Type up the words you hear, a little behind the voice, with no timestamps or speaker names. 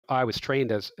I was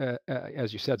trained as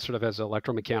you said, sort of as an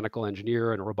electromechanical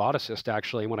engineer and a roboticist,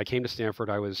 actually. And when I came to Stanford,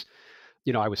 I was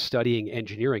studying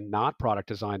engineering, not product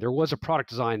design. There was a product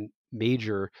design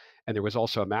major, and there was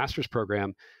also a master's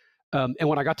program. And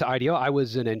when I got to IDEO, I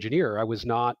was an engineer. I was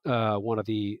not one of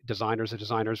the designers. The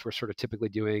designers were sort of typically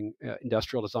doing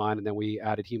industrial design, and then we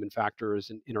added human factors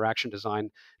and interaction design.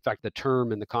 In fact, the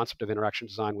term and the concept of interaction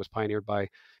design was pioneered by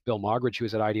Bill Mogridge, who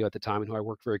was at IDEO at the time and who I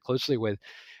worked very closely with.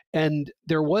 And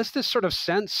there was this sort of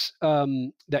sense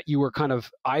that you were kind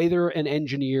of either an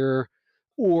engineer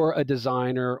or a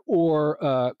designer or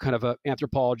kind of an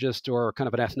anthropologist or kind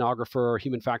of an ethnographer or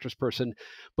human factors person.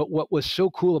 But what was so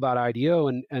cool about IDEO,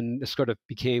 and this sort of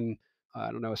became,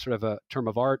 I don't know, sort of a term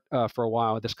of art for a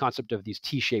while, this concept of these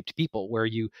T-shaped people, where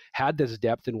you had this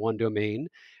depth in one domain,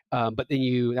 but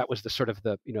then that was the sort of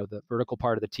the vertical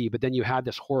part of the T, but then you had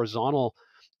this horizontal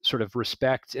sort of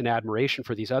respect and admiration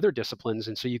for these other disciplines.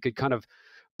 And so you could kind of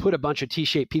put a bunch of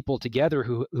T-shaped people together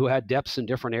who had depths in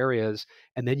different areas,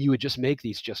 and then you would just make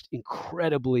these just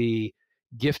incredibly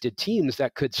gifted teams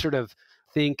that could sort of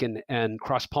think and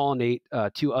cross-pollinate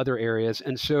to other areas.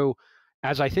 And so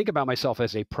as I think about myself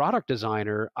as a product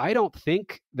designer, I don't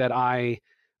think that I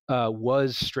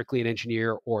was strictly an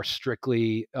engineer or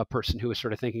strictly a person who was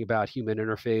sort of thinking about human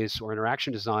interface or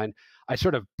interaction design. I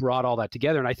sort of brought all that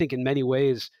together. And I think in many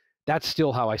ways, that's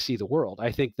still how I see the world.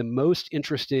 I think the most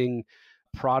interesting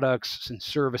products and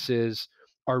services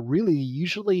are really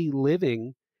usually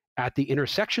living at the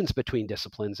intersections between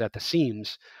disciplines, at the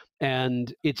seams.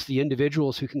 And it's the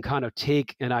individuals who can kind of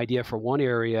take an idea for one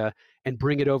area and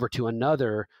bring it over to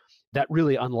another that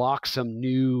really unlocks some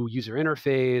new user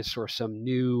interface or some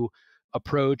new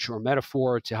approach or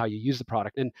metaphor to how you use the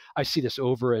product. And I see this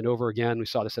over and over again. We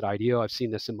saw this at IDEO. I've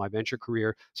seen this in my venture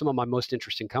career. Some of my most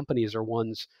interesting companies are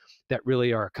ones that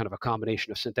really are kind of a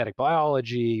combination of synthetic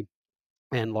biology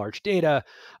and large data,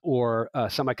 or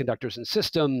semiconductors and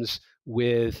systems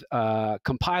with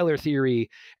compiler theory.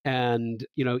 And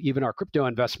even our crypto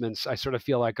investments, I sort of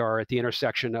feel like are at the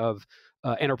intersection of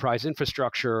enterprise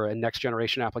infrastructure and next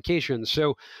generation applications.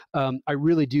 So I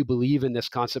really do believe in this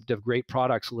concept of great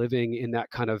products living in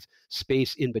that kind of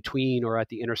space in between or at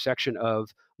the intersection of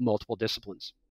multiple disciplines.